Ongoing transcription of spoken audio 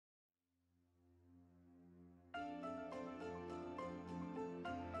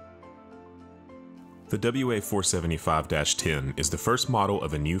The WA475-10 is the first model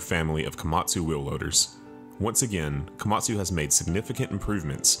of a new family of Komatsu wheel loaders. Once again, Komatsu has made significant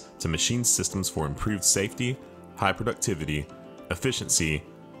improvements to machine systems for improved safety, high productivity, efficiency,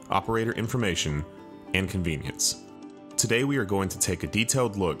 operator information, and convenience. Today we are going to take a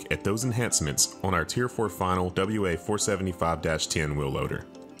detailed look at those enhancements on our Tier 4 final WA475-10 wheel loader.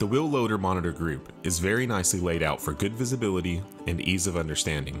 The wheel loader monitor group is very nicely laid out for good visibility and ease of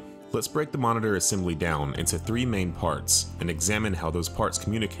understanding. Let's break the monitor assembly down into three main parts and examine how those parts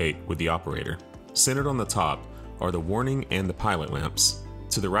communicate with the operator. Centered on the top are the warning and the pilot lamps.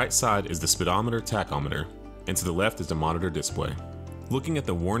 To the right side is the speedometer tachometer, and to the left is the monitor display. Looking at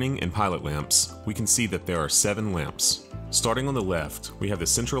the warning and pilot lamps, we can see that there are 7 lamps. Starting on the left, we have the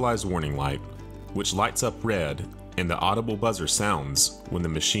centralized warning light, which lights up red and the audible buzzer sounds when the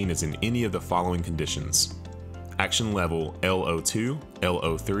machine is in any of the following conditions. Action level LO2,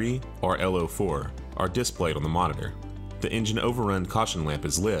 LO3, or LO4 are displayed on the monitor. The engine overrun caution lamp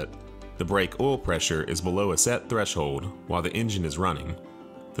is lit. The brake oil pressure is below a set threshold while the engine is running.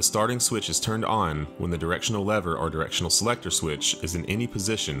 The starting switch is turned on when the directional lever or directional selector switch is in any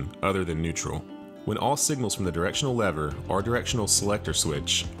position other than neutral. When all signals from the directional lever or directional selector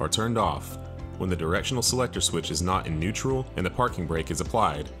switch are turned off, when the directional selector switch is not in neutral and the parking brake is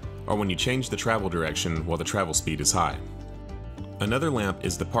applied, or when you change the travel direction while the travel speed is high. Another lamp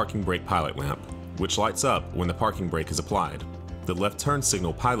is the parking brake pilot lamp, which lights up when the parking brake is applied. The left turn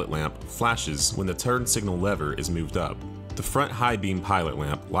signal pilot lamp flashes when the turn signal lever is moved up. The front high beam pilot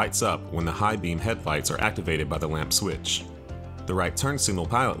lamp lights up when the high beam headlights are activated by the lamp switch. The right turn signal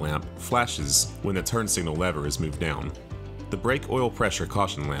pilot lamp flashes when the turn signal lever is moved down. The brake oil pressure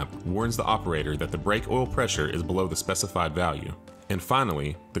caution lamp warns the operator that the brake oil pressure is below the specified value. And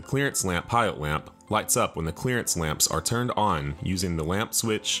finally, the clearance lamp pilot lamp lights up when the clearance lamps are turned on using the lamp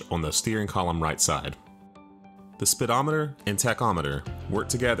switch on the steering column right side. The speedometer and tachometer work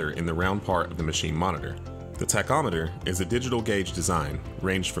together in the round part of the machine monitor. The tachometer is a digital gauge design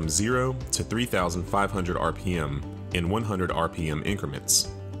ranged from 0 to 3,500 RPM in 100 RPM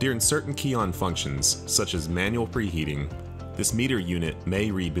increments. During certain key-on functions, such as manual preheating, this meter unit may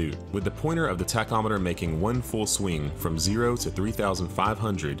reboot, with the pointer of the tachometer making one full swing from 0 to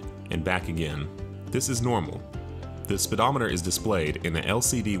 3,500 and back again. This is normal. The speedometer is displayed in the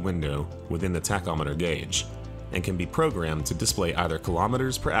LCD window within the tachometer gauge and can be programmed to display either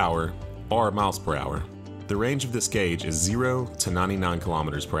kilometers per hour or miles per hour. The range of this gauge is 0 to 99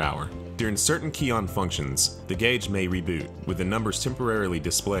 kilometers per hour. During certain key-on functions, the gauge may reboot, with the numbers temporarily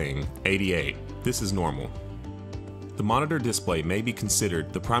displaying 88. This is normal. The monitor display may be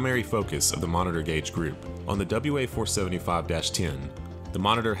considered the primary focus of the monitor gauge group. On the WA475-10, the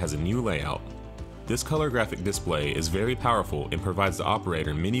monitor has a new layout. This color graphic display is very powerful and provides the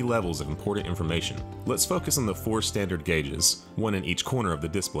operator many levels of important information. Let's focus on the 4 standard gauges, one in each corner of the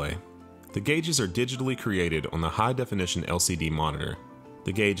display. The gauges are digitally created on the high-definition LCD monitor.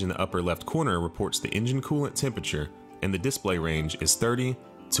 The gauge in the upper left corner reports the engine coolant temperature, and the display range is 30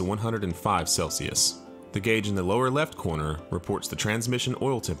 to 105 Celsius. The gauge in the lower left corner reports the transmission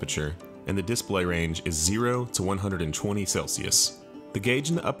oil temperature, and the display range is 0 to 120 Celsius. The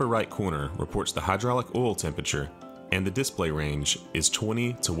gauge in the upper right corner reports the hydraulic oil temperature, and the display range is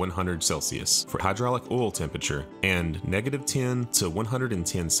 20 to 100 Celsius for hydraulic oil temperature and -10 to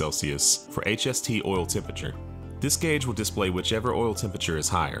 110 Celsius for HST oil temperature. This gauge will display whichever oil temperature is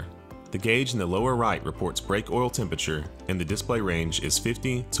higher. The gauge in the lower right reports brake oil temperature, and the display range is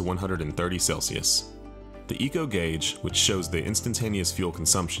 50 to 130 Celsius. The eco gauge, which shows the instantaneous fuel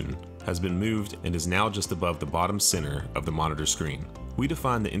consumption, has been moved and is now just above the bottom center of the monitor screen. We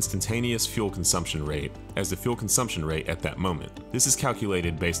define the instantaneous fuel consumption rate as the fuel consumption rate at that moment. This is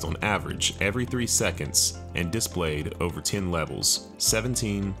calculated based on average every 3 seconds and displayed over 10 levels,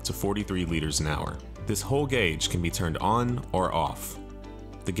 17 to 43 liters an hour. This whole gauge can be turned on or off.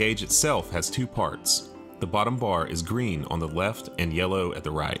 The gauge itself has 2 parts. The bottom bar is green on the left and yellow at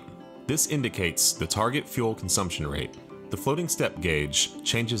the right. This indicates the target fuel consumption rate. The floating step gauge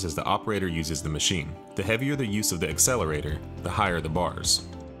changes as the operator uses the machine. The heavier the use of the accelerator, the higher the bars.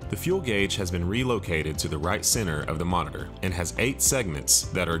 The fuel gauge has been relocated to the right center of the monitor and has 8 segments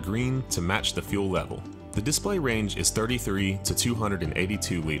that are green to match the fuel level. The display range is 33 to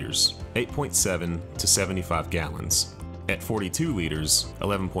 282 liters, 8.7 to 75 gallons. At 42 liters,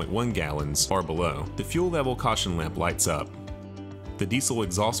 11.1 gallons or below, the fuel level caution lamp lights up. The diesel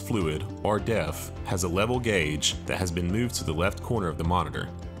exhaust fluid, or DEF, has a level gauge that has been moved to the left corner of the monitor.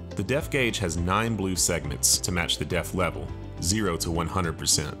 The DEF gauge has 9 blue segments to match the DEF level, 0 to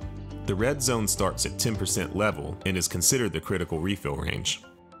 100%. The red zone starts at 10% level and is considered the critical refill range.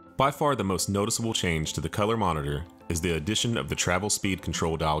 By far the most noticeable change to the color monitor is the addition of the travel speed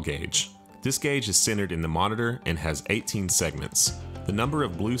control dial gauge. This gauge is centered in the monitor and has 18 segments. The number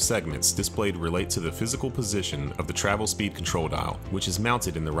of blue segments displayed relate to the physical position of the travel speed control dial, which is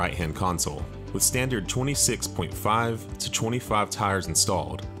mounted in the right-hand console. With standard 26.5 to 25 tires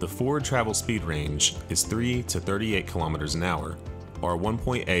installed, the forward travel speed range is 3 to 38 kilometers an hour, or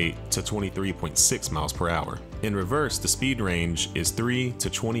 1.8 to 23.6 miles per hour. In reverse, the speed range is 3 to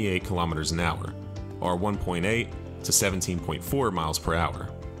 28 kilometers an hour, or 1.8 to 17.4 miles per hour.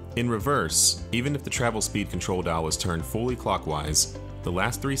 In reverse, even if the travel speed control dial is turned fully clockwise, the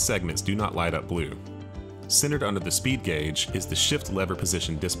last 3 segments do not light up blue. Centered under the speed gauge is the shift lever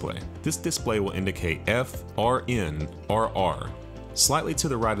position display. This display will indicate F, RN, RR. Slightly to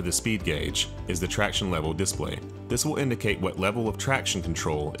the right of the speed gauge is the traction level display. This will indicate what level of traction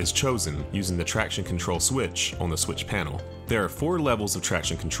control is chosen using the traction control switch on the switch panel. There are 4 levels of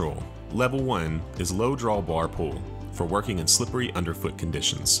traction control. Level 1 is low draw bar pull for working in slippery underfoot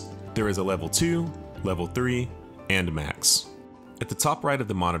conditions. There is a level 2, level 3, and max. At the top right of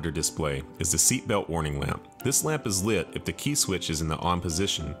the monitor display is the seatbelt warning lamp. This lamp is lit if the key switch is in the on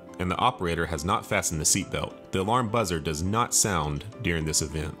position and the operator has not fastened the seatbelt. The alarm buzzer does not sound during this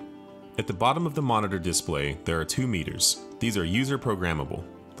event. At the bottom of the monitor display, there are 2 meters. These are user programmable.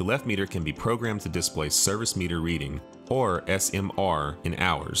 The left meter can be programmed to display service meter reading, or SMR, in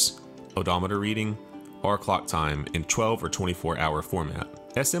hours, odometer reading, or clock time in 12 or 24 hour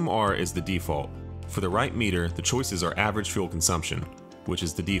format. SMR is the default. For the right meter, the choices are average fuel consumption, which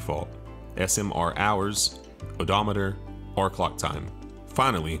is the default, SMR hours, odometer, or clock time.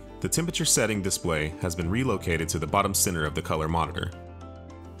 Finally, the temperature setting display has been relocated to the bottom center of the color monitor.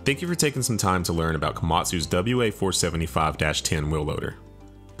 Thank you for taking some time to learn about Komatsu's WA475-10 wheel loader.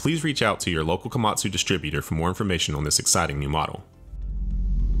 Please reach out to your local Komatsu distributor for more information on this exciting new model.